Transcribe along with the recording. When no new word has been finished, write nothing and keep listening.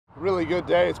Really good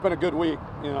day. It's been a good week.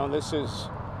 You know, this is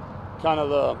kind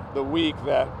of the week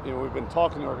that, you know, we've been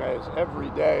talking to our guys every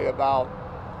day about,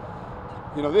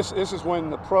 you know, this is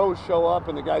when the pros show up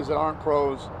and the guys that aren't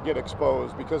pros get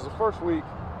exposed. Because the first week,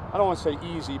 I don't want to say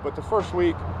easy, but the first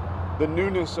week, the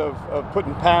newness of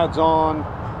putting pads on,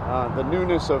 the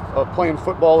newness of playing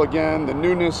football again, the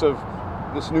newness of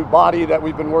this new body that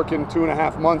we've been working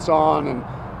 2.5 months on,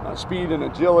 and speed and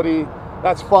agility,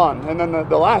 that's fun. And then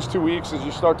the last 2 weeks, as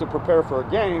you start to prepare for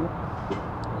a game,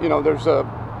 you know, there's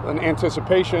an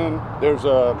anticipation, there's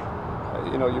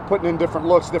you know, you're putting in different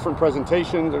looks, different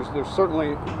presentations. There's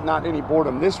certainly not any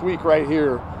boredom. This week right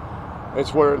here,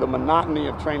 it's where the monotony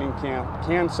of training camp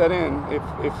can set in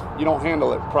if you don't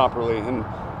handle it properly. And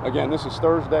again, this is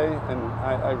Thursday, and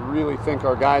I really think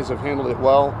our guys have handled it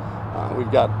well.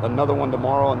 We've got another one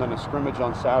tomorrow and then a scrimmage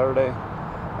on Saturday.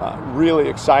 Really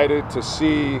excited to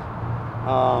see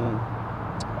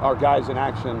our guys in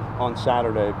action on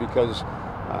Saturday, because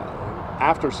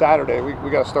after Saturday, we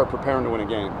got to start preparing to win a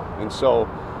game. And so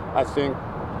I think,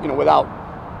 you know, without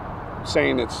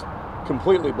saying it's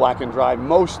completely black and dry,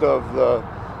 most of the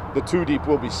two deep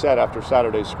will be set after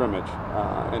Saturday's scrimmage.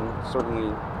 And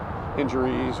certainly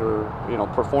injuries or, you know,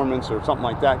 performance or something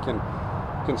like that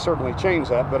can certainly change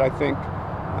that. But I think,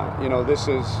 you know,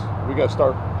 we got to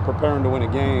start preparing to win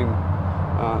a game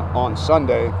on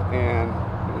Sunday,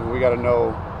 and we got to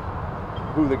know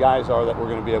who the guys are that we're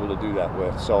going to be able to do that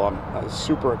with. So I'm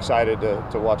super excited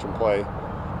to watch them play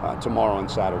tomorrow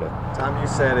and Saturday. Tom, you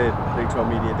said it, Big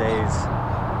 12 Media Days,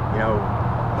 you know,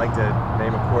 I'd like to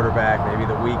name a quarterback, maybe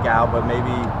the week out, but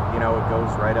maybe, you know, it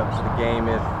goes right up to the game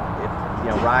if you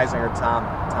know, Rising or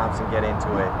Thompson get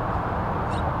into it.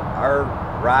 Are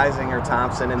Rising or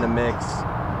Thompson in the mix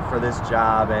for this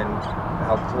job, and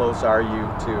how close are you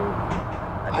to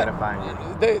identifying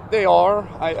it? They are.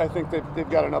 I think they've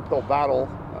got an uphill battle,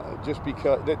 just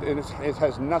because it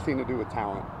has nothing to do with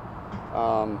talent.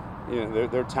 You know,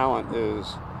 their talent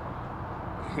is,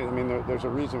 I mean, there's a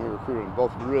reason we recruited them,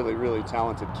 both really, really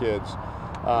talented kids.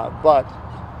 But,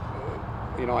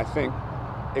 you know, I think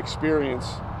experience,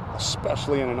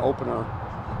 especially in an opener,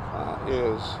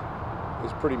 is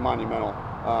pretty monumental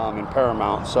and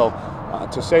paramount. So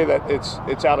to say that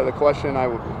it's out of the question,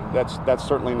 that's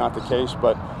certainly not the case.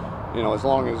 But, you know, as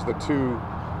long as the two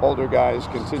older guys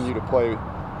continue to play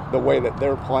the way that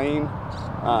they're playing,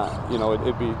 you know,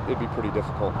 it'd be pretty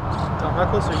difficult. Tom, how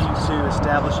close are you to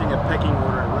establishing a pecking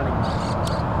order at running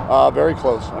back? Very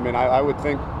close. I mean, I would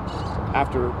think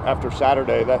after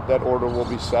Saturday that order will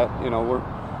be set. You know,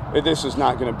 this is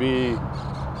not going to be.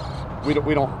 We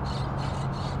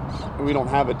don't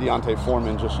have a Deontay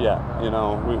Foreman just yet. You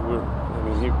know, I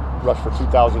mean, he rushed for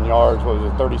 2,000 yards. What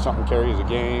was it, 30-something carries a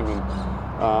game,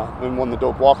 and won the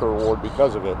Doak Walker Award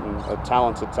because of it. And a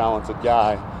talented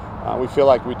guy. We feel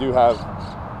like we do have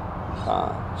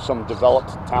some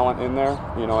developed talent in there.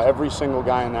 You know, every single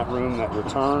guy in that room that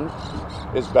returned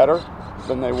is better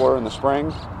than they were in the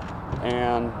spring.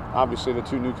 And obviously the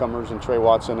two newcomers, and Trey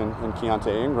Watson and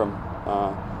Keontae Ingram,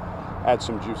 add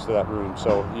some juice to that room.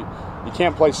 So you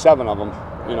can't play 7 of them,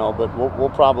 you know, but we'll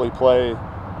probably play,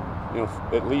 you know,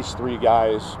 at least 3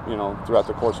 guys, you know, throughout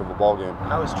the course of a ball game.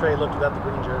 How has Trey looked without the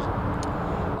green jersey?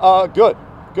 Good.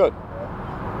 You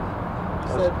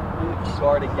said you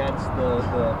guard against the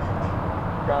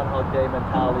Groundhog Day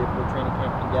mentality of what training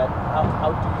camp can get. How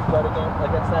do you guard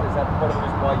against that? Is that part of the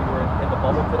reason why you were in the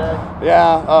bubble today?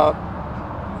 Yeah,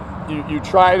 you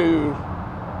try to.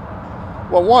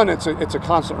 Well, one, it's a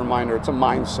constant reminder. It's a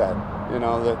mindset. You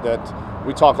know that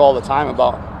we talk all the time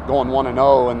about going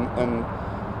 1-0, and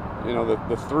you know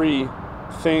the 3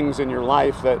 things in your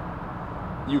life that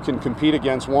you can compete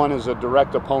against. One is a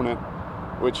direct opponent,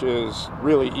 which is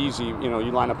really easy. You know,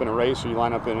 you line up in a race or you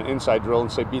line up in an inside drill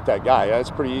and say, beat that guy. That's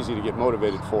pretty easy to get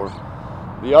motivated for.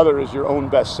 The other is your own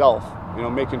best self, you know,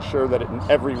 making sure that in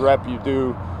every rep you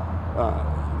do,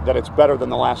 that it's better than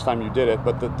the last time you did it.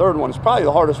 But the third one is probably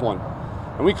the hardest one.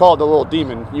 And we call it the little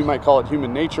demon. You might call it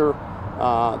human nature,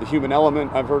 the human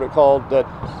element, I've heard it called, that,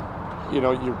 you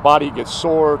know, your body gets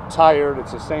sore, tired.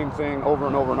 It's the same thing over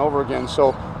and over and over again.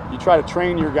 So you try to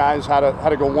train your guys how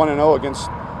to go 1-0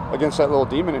 against that little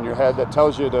demon in your head that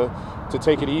tells you to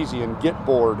take it easy and get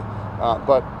bored.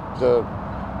 But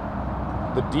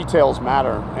the details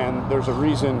matter, and there's a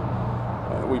reason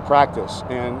we practice.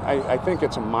 And I think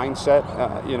it's a mindset.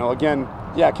 You know, again,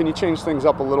 yeah, can you change things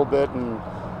up a little bit and,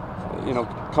 you know,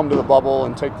 come to the bubble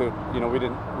and take the, you know, we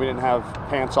didn't have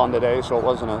pants on today, so it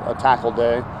wasn't a tackle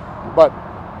day. But,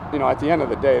 you know, at the end of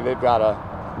the day, they've got to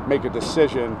make a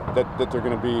decision that they're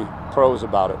going to be pros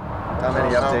about it. Tom,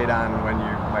 any update on when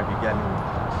you might be getting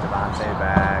Devontae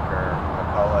back or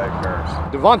McCullough?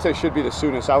 Devontae should be the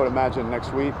soonest, I would imagine,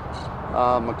 next week.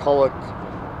 McCulloch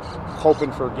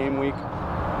hoping for game week.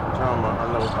 Tom,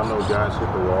 I know guys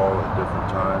hit the wall at different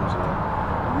times.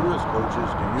 You as coaches,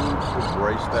 do you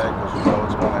embrace that because you know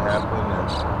it's going to happen? And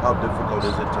how difficult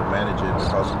is it to manage it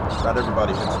because not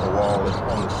everybody hits the wall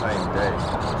on the same day?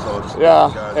 So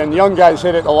it's young guys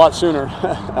hit it a lot sooner.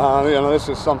 This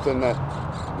is something that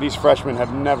these freshmen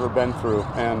have never been through,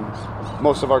 and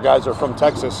most of our guys are from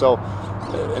Texas, so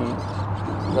and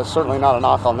that's certainly not a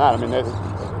knock on that. I mean,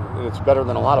 it's better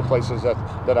than a lot of places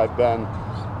that I've been.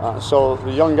 So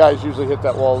the young guys usually hit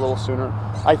that wall a little sooner.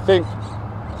 I think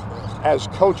as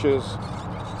coaches,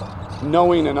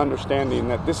 knowing and understanding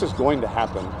that this is going to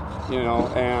happen,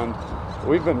 and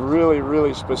we've been really,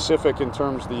 really specific in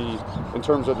terms of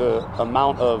the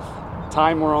amount of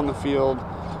time we're on the field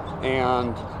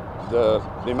and the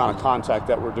amount of contact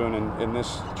that we're doing in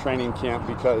this training camp,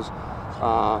 because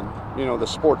the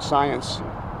sports science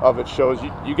of it shows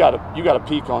you got to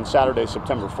peak on Saturday,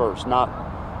 September 1st, not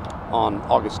on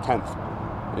August 10th,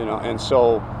 and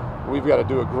so we've got to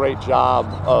do a great job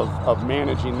of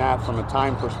managing that from a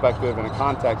time perspective and a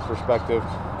contact perspective,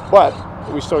 but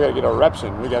we still got to get our reps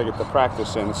in. We got to get the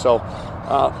practice in. So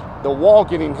the wall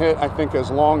getting hit, I think,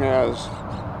 as long as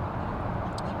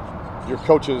your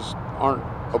coaches aren't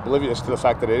oblivious to the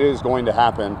fact that it is going to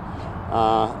happen,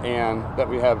 and that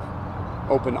we have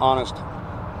open, honest,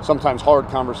 sometimes hard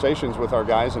conversations with our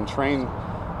guys and train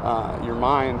your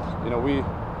mind.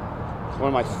 One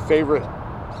of my favorite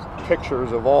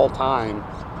pictures of all time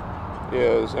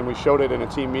is, and we showed it in a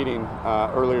team meeting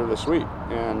earlier this week,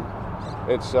 and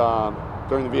it's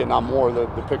during the Vietnam War, the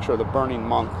picture of the burning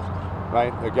monk,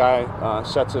 right? The guy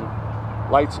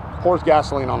pours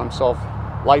gasoline on himself,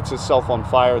 lights himself on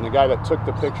fire, and the guy that took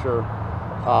the picture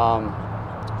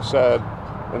said,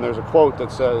 and there's a quote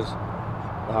that says,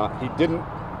 he didn't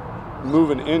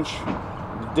move an inch,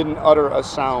 didn't utter a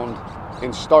sound,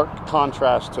 in stark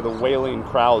contrast to the wailing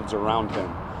crowds around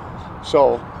him.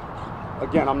 So,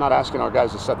 again, I'm not asking our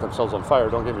guys to set themselves on fire,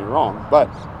 don't get me wrong, but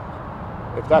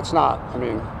if that's not,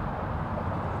 the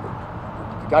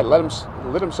guy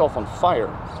lit himself on fire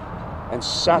and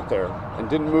sat there and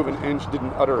didn't move an inch,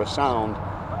 didn't utter a sound.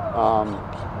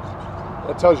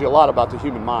 That tells you a lot about the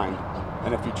human mind,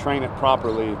 and if you train it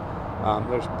properly,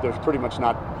 there's pretty much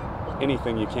not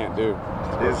anything you can't do.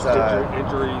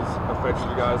 Injuries affected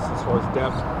you guys as far as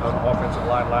depth of offensive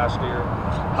line last year.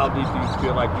 How deep do you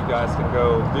feel like you guys can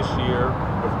go this year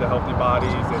with the healthy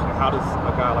bodies, and how does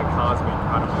a guy like Cosme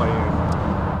kind of play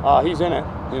in? He's in it.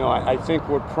 I think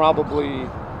we're probably,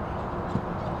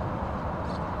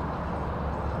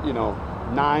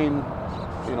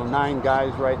 nine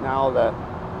guys right now that,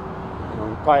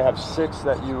 we probably have 6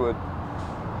 that you would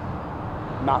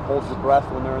not hold your breath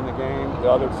when they're in the game. The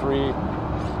other 3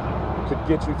 could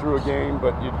get you through a game,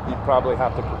 but you'd probably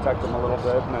have to protect them a little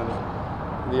bit. And then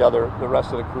the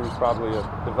rest of the crew is probably a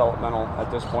developmental at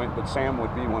this point, but Sam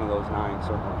would be one of those 9,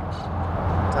 certainly.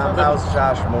 Tom, how's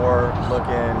Josh Moore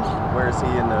looking? Where is he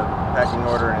in the pecking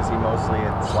order, and is he mostly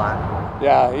at the slot?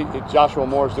 Yeah, Joshua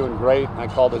Moore's doing great. I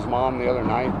called his mom the other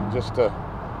night just to,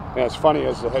 it's funny,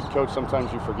 as the head coach,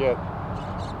 sometimes you forget.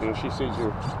 She sees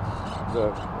your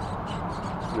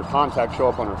contact show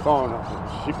up on her phone.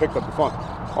 She picked up the phone.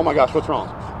 Oh my gosh, what's wrong?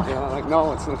 I'm like,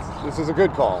 no, this is a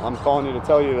good call. I'm calling you to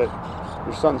tell you that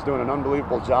your son's doing an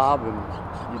unbelievable job, and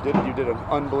you did an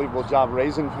unbelievable job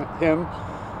raising him.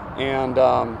 And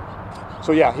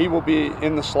so yeah, he will be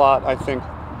in the slot. I think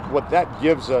what that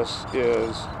gives us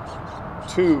is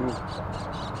 2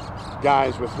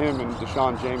 guys with him and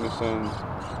Deshaun Jameson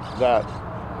that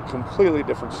completely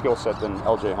different skill set than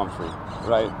LJ Humphrey,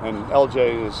 right? And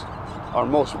LJ is our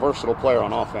most versatile player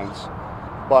on offense,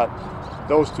 but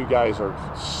those 2 guys are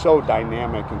so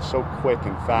dynamic and so quick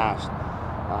and fast,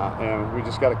 and we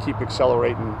just got to keep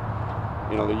accelerating.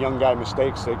 The young guy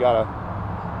mistakes, they got to.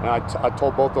 And I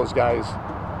told both those guys,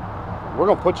 we're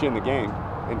going to put you in the game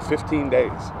in 15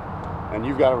 days, and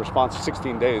you've got a response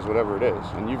 16 days, whatever it is,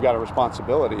 and you've got a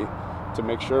responsibility to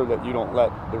make sure that you don't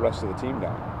let the rest of the team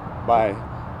down by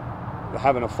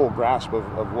having a full grasp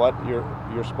of what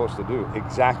you're supposed to do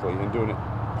exactly and doing it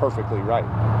perfectly right.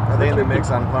 Are they in the mix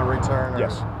on punt return?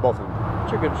 Yes, both of them.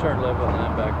 What's your concern level at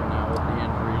linebacker now with the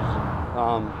injuries?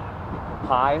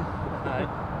 High. High.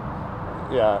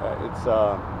 Yeah, it's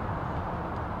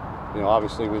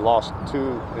obviously we lost 2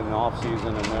 in the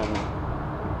offseason, and then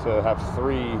to have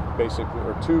 3 basically,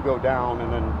 or 2 go down,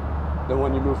 and then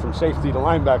when you move from safety to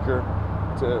linebacker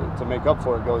to make up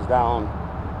for it goes down.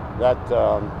 That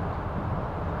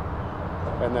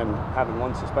and then having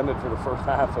 1 suspended for the first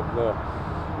half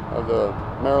of the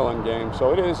Maryland game,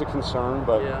 so it is a concern.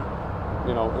 But yeah.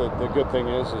 you know, the good thing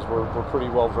is we're pretty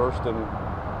well versed in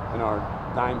our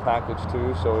dime package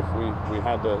too. So if we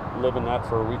had to live in that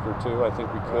for a week or two, I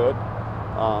think we could.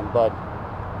 But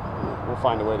we'll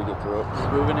find a way to get through it.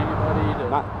 Moving anybody?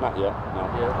 Not yet. No.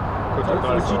 Yeah.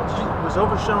 Was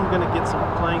Overshone going to get some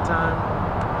playing time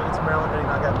against Maryland? Did he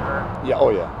not get hurt? Yeah. Oh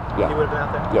yeah. Yeah. He would have been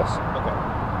out there. Yes. Okay.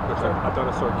 I thought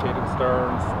I saw Caden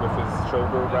Stearns with his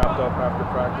shoulder wrapped up after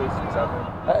practice. Is that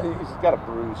him? He's got a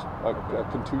bruise, a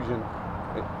contusion.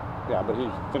 Yeah, but he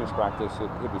finished practice.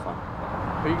 He'll be fine.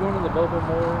 Are you going to the bubble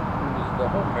more? Does the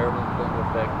whole Maryland thing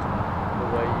affect the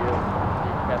way you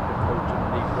have to coach them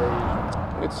these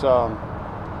days? It's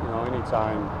you know,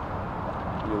 anytime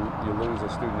you lose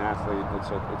a student athlete, it's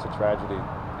a tragedy,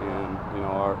 and you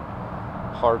know, our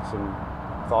hearts and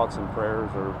thoughts and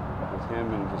prayers are with him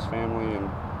and his family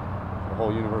and the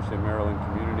whole University of Maryland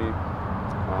community.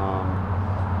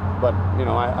 But you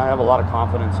know, I have a lot of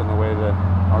confidence in the way that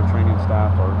our training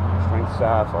staff, our strength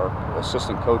staff, our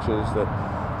assistant coaches, that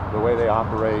the way they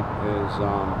operate is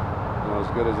you know, as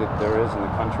good as there is in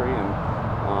the country, and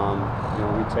you know,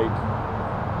 we take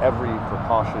every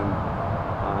precaution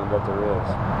that there is.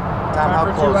 Tom, how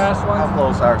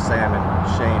close are Sam and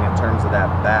Shane in terms of that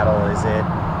battle? Is it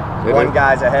one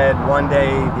guy's ahead one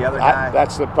day, the other guy?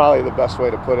 That's probably the best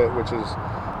way to put it, which is,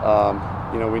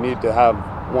 you know, we need to have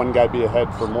one guy be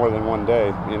ahead for more than one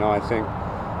day. You know, I think,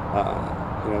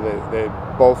 you know, they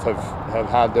both have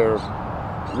had their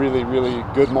really, really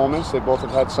good moments. They both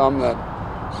have had some that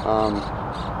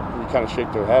you kind of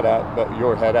shake your head at,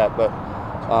 but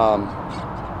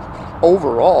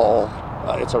overall,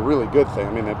 it's a really good thing.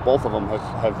 I mean, that both of them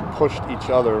have pushed each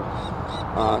other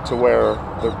to where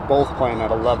they're both playing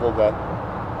at a level that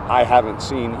I haven't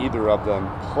seen either of them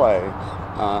play.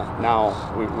 Now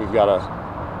we've got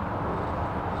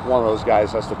one of those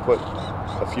guys has to put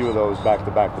a few of those back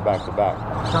to back.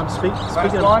 Tom,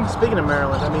 speaking of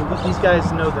Maryland, I mean, these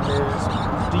guys know the news.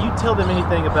 Do you tell them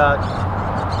anything about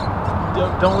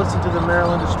don't listen to the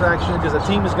Maryland distraction, because a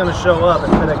team is going to show up at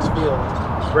FedEx Field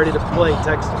ready to play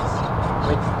Texas? I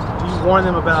mean, do you warn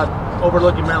them about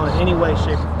overlooking Maryland in any way,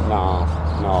 shape, or form?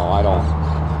 No, I don't.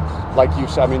 Like you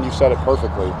said, I mean, you said it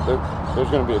perfectly. There's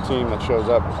going to be a team that shows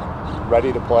up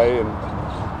ready to play and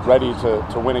ready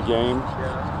to win a game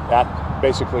at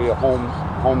basically a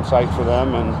home site for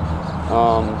them, and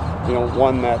you know,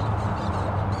 one that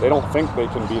they don't think they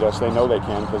can beat us. They know they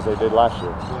can because they did last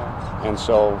year. And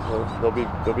so they'll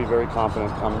be very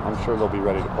confident. I'm sure they'll be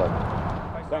ready to play.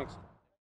 Thanks.